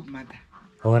 It's a good mother.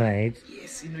 All right.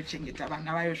 Yes, inochengeta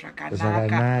vana vayo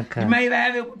zvakanaka. Mai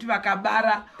vave kuti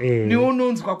vakabara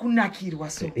neunonzwa kunakirwa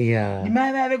so. Yeah.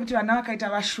 Mai vave kuti vana vakaita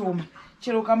vashoma.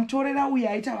 Chero ukamutorera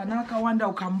uya aita vana vakawanda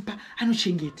ukamupa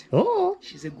anochengeta. Oh.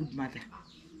 She's a good mother.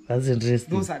 That's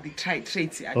interesting. Those are the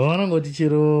traits. Vanongoti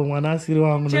chero mwana asiri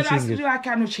wangu nochengeta. Chero asiri wake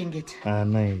anochengeta. Ah,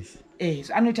 nice.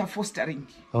 So anoita fostering.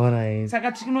 All right.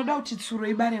 Saka tinoda kuti tsuro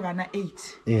ibare vana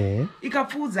 8.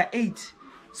 Ikapfuudza 8.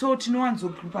 So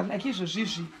tinowanzogrupa like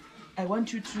izvozvizvi. I want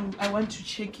to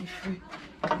check if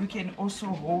you can also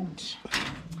hold.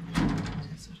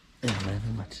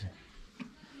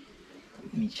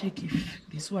 Let me check if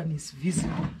this one is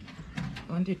visible.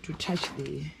 I wanted to touch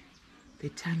the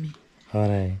tummy. All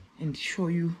right. And show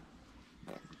you.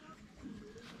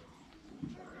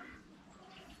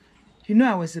 You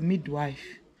know, I was a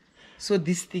midwife. So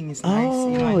this thing is nice.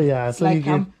 Oh, yeah. So like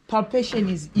palpation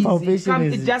is easy.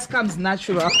 It just comes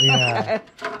natural. Yeah.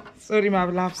 Sorry, my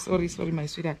love. Sorry, my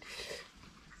sweetheart.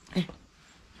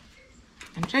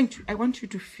 I want you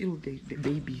to feel the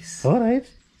babies. All right.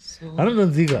 So. I don't know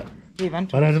Ziga.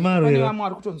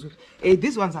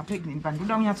 These ones are pregnant, but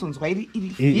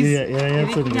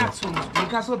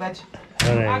so that you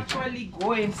actually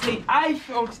go and say, I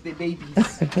felt the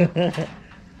babies.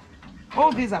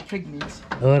 All these are pregnant.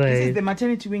 All right. This is the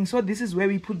maternity wing, so this is where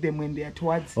we put them when they are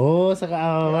towards. Oh, so yes.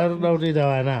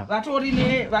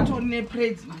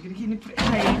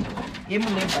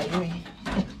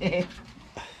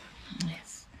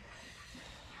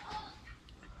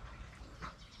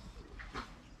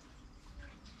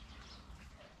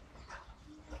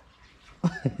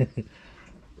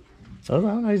 I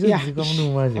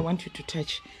want you to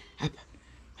touch up.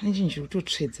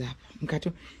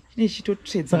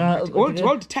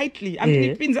 Hold tightly.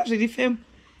 And pins are really firm.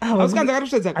 I was going to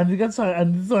say that.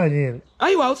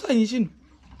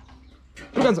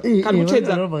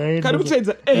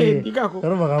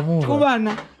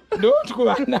 Don't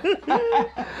kuvana.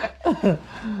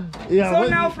 Yeah, So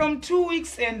now from 2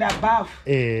 weeks and above,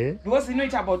 eh, because you know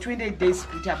it's about 28 days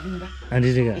with a bimba. and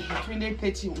it again. 28,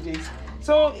 30 days.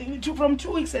 So from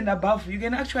 2 weeks and above, you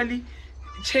can actually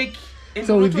check.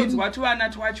 So within- what you are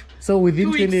not watch. So within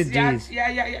 2 weeks, 28 days.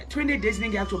 Yeah. 28 days,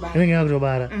 you have to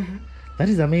buy. That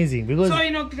is amazing because So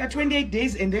you know, 28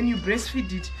 days, and then you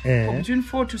breastfeed it for between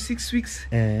 4 to 6 weeks,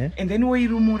 and then we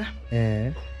rumura.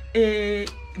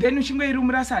 Then you chingo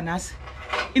rumura sanas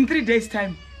in 3 days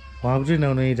time.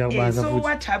 So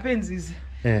what happens is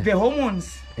the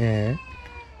hormones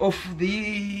of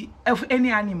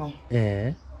any animal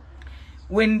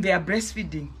when they are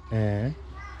breastfeeding,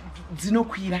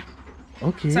 zinokwira.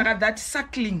 okay. So that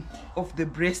suckling of the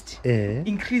breast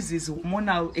increases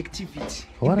hormonal activity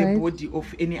in the body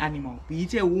of any animal, be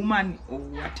it a woman or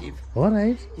whatever. All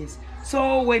right. Yes.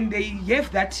 So when they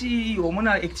have that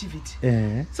hormonal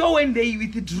activity, so when they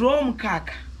withdraw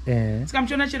mukaka,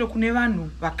 sikamchona chero kune vanhu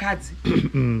vakadzi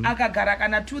akagara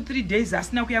kana 2-3 days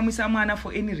asina kuyamwisa mwana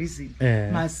for any reason,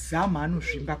 mazamu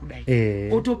anozvimba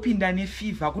kudai, otopinda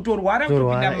nefever, kutorwara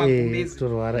kutopinda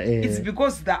magumbezi. It's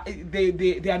because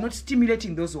they are not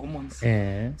stimulating those hormones.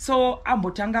 So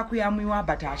ambotanga kuyamwiwa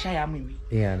but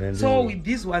achayamwiwi. So with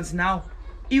these ones now,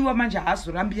 iwa manje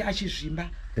hazorambi achizvimba,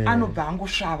 anobva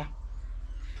angosvava.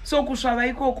 So kusvava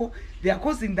ikoko, they are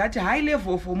causing that high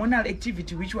level of hormonal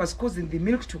activity which was causing the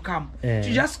milk to come to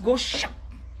just go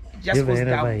just goes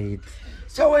down.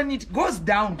 So when it goes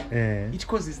down, it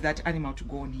causes that animal to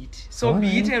go on it. So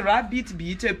be it a rabbit,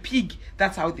 be it a pig,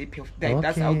 that's how they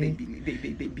that's how they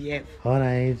behave. All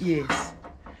right. Yes.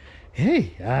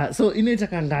 Hey, so inoita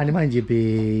kangani manje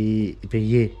pe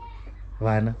year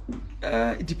vana?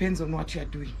 It depends on what you are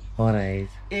doing. All right.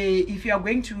 If you are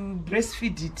going to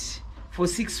breastfeed it for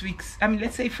 6 weeks, I mean,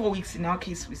 let's say 4 weeks. In our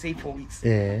case, we say 4 weeks.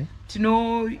 To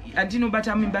know, I didn't know, but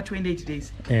I mean, 28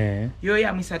 days. Yo,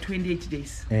 yeah, miss 28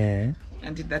 days. And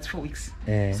that's 4 weeks.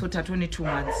 So that's only 2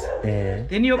 months.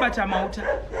 Then you but I'm out.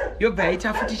 You bite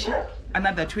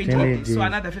another 28 days. So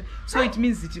another. So it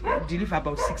means it deliver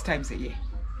about 6 times a year.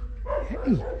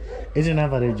 Hey, it's an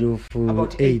average of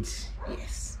about 8. So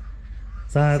Yes.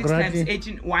 6 times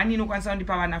 18. One in one sound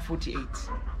power 48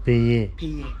 per year. Per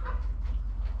year.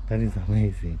 That is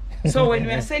amazing. So when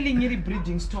we are selling any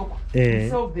breeding stock, we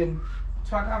sell them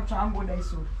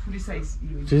to size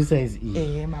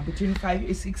E. Between 5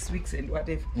 and 6 weeks and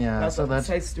whatever. Yeah, that's so that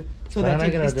size to. So that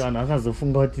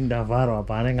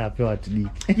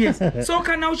yes. So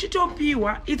kana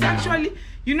uchitopiwa, it's actually,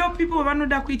 you know, people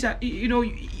vanoda kuita, you know,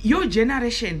 your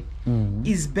generation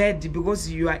is bad because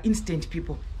you are instant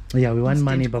people. Yeah, we want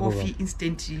instant money, coffee,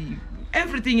 instant,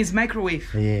 everything is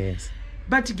microwave. Yes.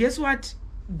 But guess what?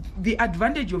 The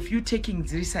advantage of you taking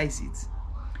 3 sizes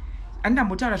and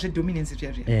ambotaura zvedominance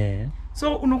zviyazviya.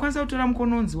 So unokwanisa kutora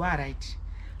mukononzi right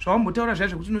zvawambotaura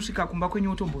zvazvo kuti unosvika kumba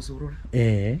kwenyu utombozorora.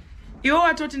 Iwo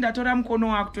watoti ndatora mukono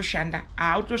wako kutoshanda,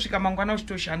 utosvika mangwana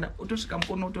uchitoshanda, utosvika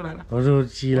mukono utorara,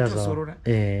 utozorora.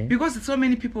 Because so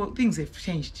many people, things have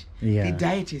changed. The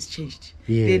diet has changed.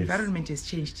 The environment has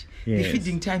changed. The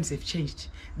feeding times have changed.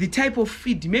 The type of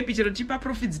feed, maybe chero chipa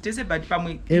profits tese but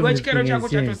pamwe iwachikero chako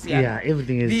chatosiyana.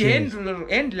 Everything is the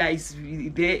handler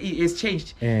has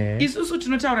changed. Isusu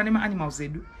tinotaura nema animals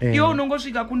edu. Iwo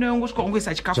unongosvika kuno ungosvika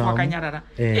ungoisa chikafu wakanyarara.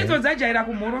 Idzo dzajaira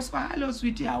kumhoroswa, hello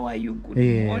sweetie, how are you,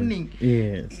 good morning.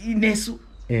 Nesu.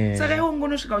 Saka iwo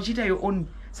ungonosvika uchiita your own.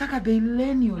 Saka they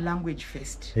learn your language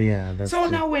first. So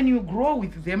now when you grow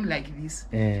with them like this,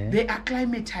 they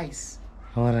acclimatize.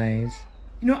 All right.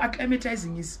 You know,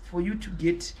 acclimatizing is for you to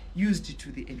get used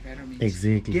to the environment.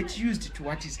 Exactly. Get used to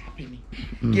what is happening.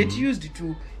 Get used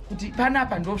to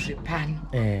panapa ndozve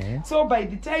pano. So by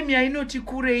the time yainoti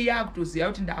kure yakutoziva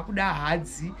kuti ndakuda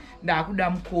hadzi, ndakuda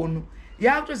mukono,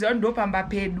 yakutoziva kuti ndopamba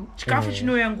pedu, chikafu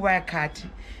chinouya nguva yakati.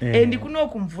 And kuno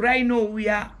kumvura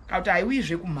inouya kuti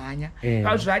haiwizve kumhanya.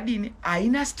 Kuti zvadini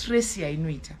haina stress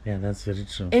yainoita. Yeah, that's very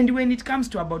true. And when it comes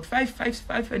to about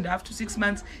 5.5 to 6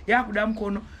 months, yakuda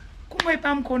mukono,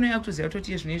 kumwepa mukono yakutoziva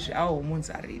kuti zvinezvi our hormones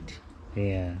are ready.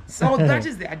 So that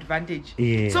is the advantage.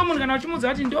 So munhu kana uchimudza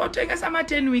kuti ndotengesa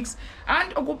 10 weeks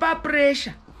and okupa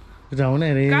pressure.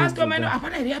 Customer no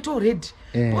apana here at already.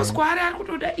 Because kwari ari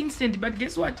kutoda instant, but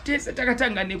guess what? Tese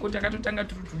takatanga neko takatotanga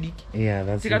turi tudiki.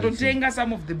 That's tikatotenga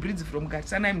some of the breeds from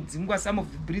Gatsana Mdzingwa, some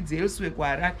of the breeds elsewhere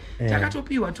kwara.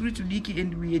 Takatopiwa turi tudiki,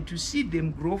 and we had to see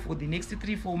them grow for the next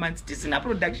 3-4 months. Tisina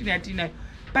production yatina.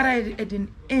 But at an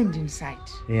end in sight.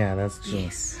 Yeah, that's true.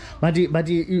 Yes. But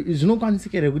it's no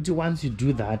consequence. Once you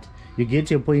do that, you get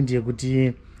to a point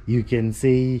here. You can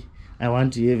say, I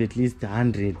want to have at least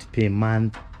 100 per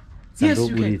month. Yes,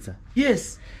 you can.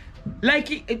 Yes. Like,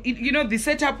 you know, the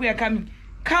setup we are coming.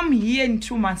 Come here in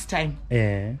 2 months' time.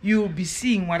 You'll be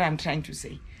seeing what I'm trying to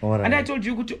say. Right. And I told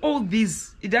you, all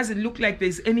these, it doesn't look like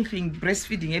there's anything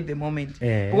breastfeeding at the moment.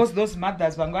 Because those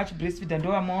mothers, breastfeed and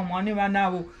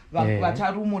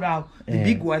the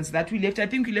big ones that we left, I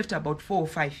think we left about 4 or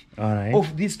 5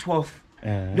 of these 12.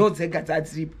 Those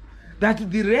that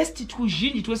the rest it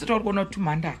was not to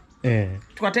manda. And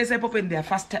they are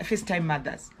first time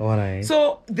mothers.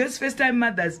 So those first time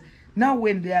mothers, now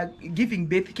when they are giving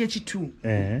birth kechi too,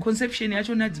 conception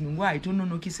yachona dzinongwa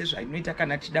itononokise zvainoita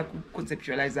kana tida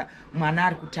kuconceptualize mwana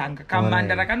ari kutanga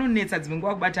kamanda rakanonetsa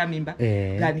dzinongwa kubata mimba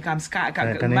then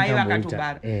mai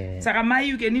vakatobara saka mai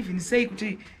you can even say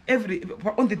kuti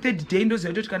on the third day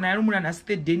ndoziva kuti kana yari muna nhasi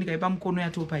third day ndikaipa mukono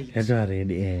yatopa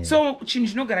iri so chinhu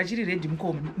chinogara chiri ready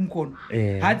mukono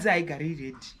hadzi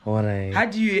haigari ready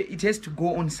hadi it has to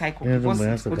go on cycle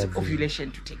because it's got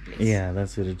ovulation to take place. Yeah,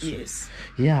 that's very true. Yes.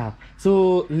 Yeah.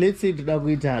 So let's say toda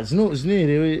kuita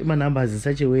zvino manumbers in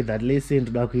such a way that let's say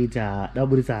toda kuita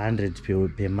daburisa 100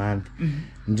 per month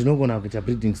ndinogona kuita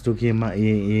breeding stock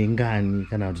yengani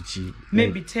kana kuti chi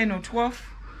maybe 10 or 12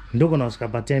 ndogona kusvika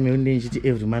patime yonde nchiti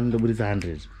every month ndoburisa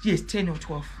 100. Yes, 10 or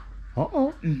 12.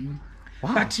 Wow.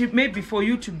 But maybe for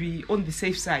you to be on the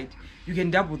safe side you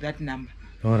can double that number.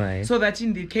 Alright. So that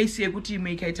in the case yekuti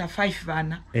make it a 5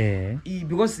 vana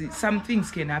because some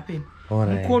things can happen.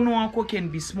 Mkono wako can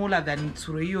be smaller than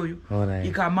tsuro iyoyo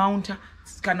ikamounta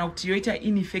kana kuti yoita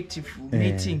ineffective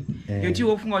mating yoti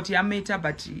wofunga kuti yameta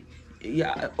but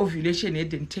ovulation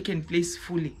hadn't taken place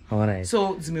fully.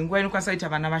 So dzimenguva inokwanisa kuita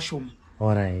vana vashoma.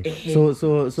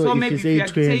 So maybe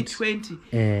if you say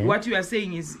 20 what you are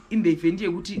saying is in the event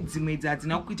yekuti dzimwe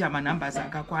dzadzina kuita manumbers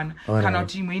akakwana kana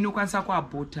kuti imwe inokwanisa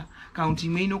kuabhota kana kuti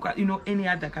imwe any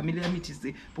other calamities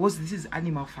there because this is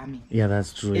animal farming. Yeah,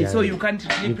 that's true. So you can't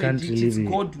really predict. It's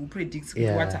God who predicts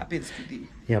what happens to the.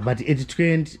 Yeah, but at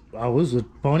 20 I was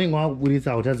pounding out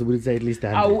burisa autadzi at least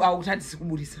 100. Autadzi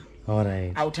kuburisa.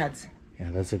 Alright. Autadzi.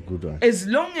 Yeah, that's a good one. As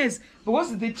long as,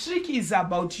 because the trick is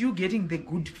about you getting the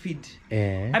good feed.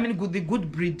 I mean, the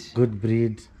good breed. Good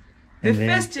breed. The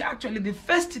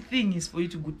first thing is for you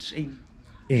to good train.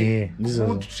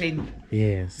 Good training.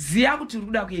 Yes. Zia kuti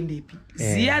ruda kuendepi.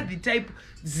 Zia the type.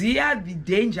 Zia the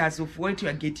dangers of what you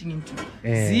are getting into.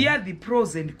 Zia the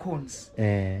pros and cons.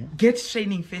 Get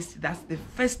training first. That's the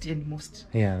first and most.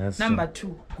 Yeah, that's number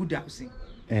true. 2. Good housing.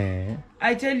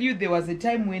 I tell you, there was a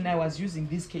time when I was using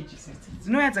these cage systems.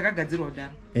 No, it's a gadziro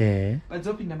done. But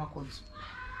zopinda makonzo.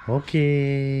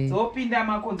 Okay. Zopinda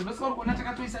makonzo. Basi kwa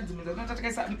nataka tu isa dzimeza. Nataka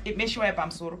isa meshiwa ya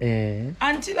pamsoro.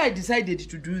 Until I decided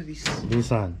to do this.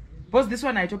 This one. Because this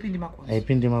one I topindi makonzo. I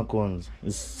pindi makonzo.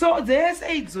 So the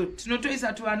say so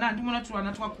tinotoisa tu ana ndimona tu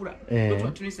ana twakura.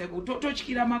 Totwa tunisa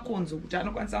tochikira makonzo kuti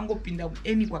anokwanisa ngopinda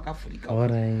any kwakafurika.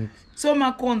 Alright. So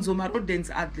makonzo rodents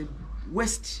are the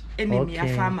worst enemy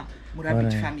of farmer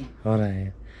rabbit farming.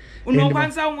 Alright.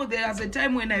 There was a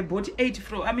time when I bought 8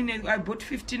 from I bought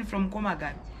 15 from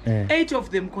Kumoja. 8 of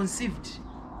them conceived.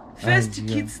 First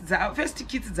kids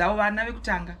dzavo vana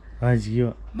vekutanga.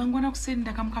 Mangwana kuseni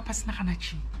ndakamuka pasina kana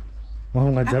chinhu.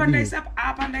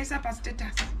 Apa ndaisa pa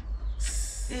status.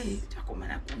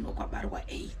 Takomana kuno kwabarwa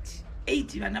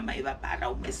 8 vana mai vabara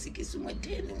umwe 6 umwe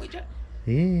 10 umwe cha.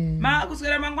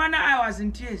 Kuswera mangwana I was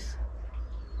in tears.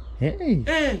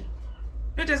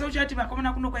 Notesa uchati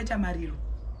vakomana kuno kwaita mariro.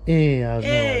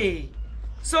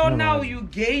 So now you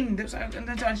gain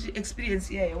the experience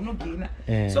here. You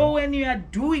gain. So when you are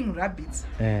doing rabbits,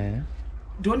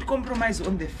 don't compromise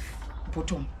on the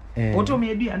bottom. Bottom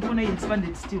maybe and don't expand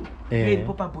it still.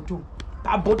 Proper bottom.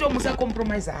 Bottom must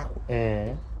compromise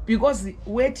because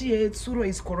weight tsuro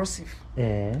is corrosive.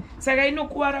 Saka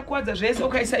inokuwara kwadza zvese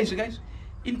ukaisa izvi guys.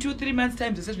 In 2-3 months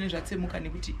time zvese zvinenge zvatsemuka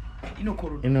nekuti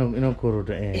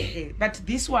inokoroda. But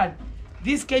this one,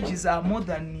 these cages are more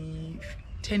than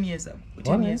 10 years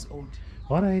old.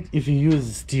 Alright, if you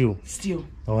use steel.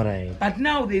 Alright. But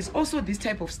now there's also this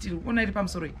type of steel.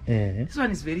 This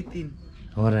one is very thin.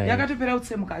 Alright. Yakatopera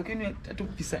utsemuka akeni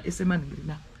tatopisa esemani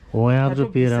na.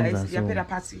 Yapera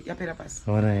pasi.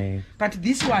 Alright. But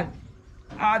this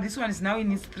one is now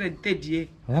in its third year.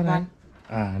 Alright.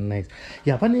 Nice.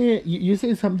 Yeah, Pani, you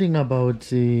say something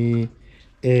about you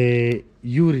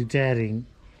retiring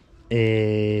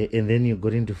and then you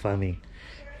got into farming.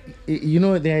 You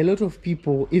know, there are a lot of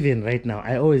people, even right now,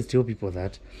 I always tell people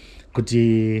that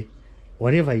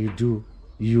whatever you do,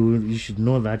 you should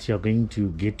know that you're going to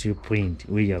get to a point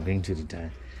where you're going to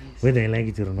retire. Yes. Whether you like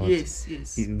it or not. Yes.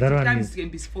 That one sometimes it can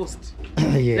be forced.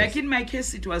 Yes. Like in my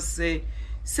case, it was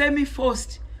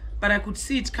semi-forced, but I could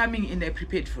see it coming and I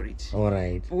prepared for it.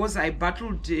 Alright. Because I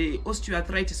battled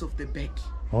osteoarthritis of the back.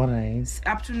 All right.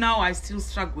 Up to now, I still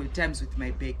struggle at times with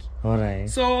my back. All right.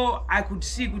 So I could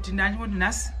see kuti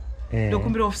nas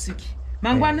dokumbira of sick.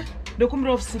 Mangwana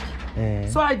dokumbira of sick.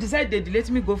 So I decided, let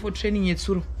me go for training at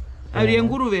Suru.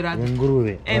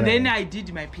 And then I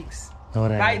did my pigs. All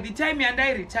right. By the time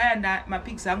I retired, my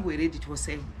pigs were ready to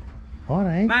sell. All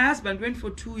right. My husband went for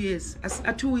 2 years,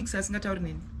 2 weeks as not out.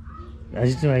 And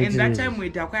that time we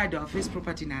acquired our first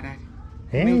property in Harare,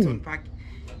 Milton Park.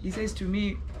 He says to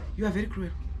me, "You are very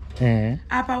cruel."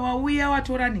 Apa wauya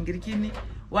watora ningirikini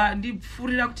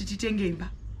wandipfurira kuti titenge imba.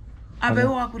 Apa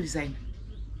iwo wakuresign.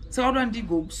 So how do I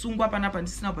go sungwa panapa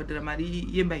ndisina kubhadhara mari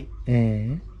yemba iyi?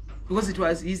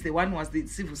 Because he's the one who was the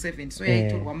civil servant, so he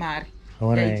told Wamari.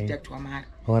 All right.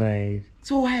 All right.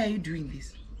 So why are you doing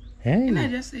this? And I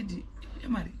just said,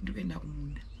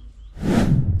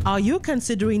 are you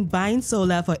considering buying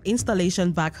solar for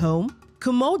installation back home?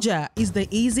 Kumoja is the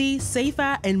easy,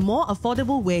 safer, and more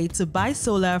affordable way to buy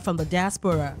solar from the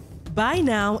diaspora. Buy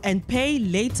now and pay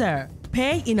later.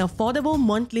 Pay in affordable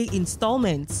monthly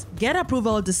installments. Get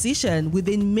approval decision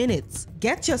within minutes.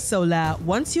 Get your solar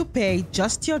once you pay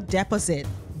just your deposit.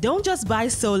 Don't just buy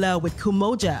solar with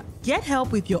Kumoja. Get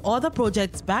help with your other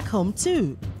projects back home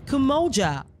too.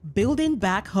 Kumoja, building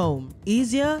back home.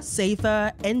 Easier,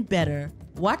 safer, and better.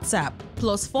 WhatsApp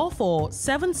 +44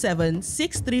 77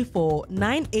 634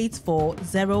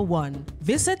 98401.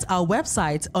 Visit our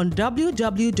website on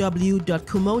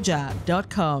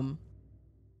www.kumoja.com.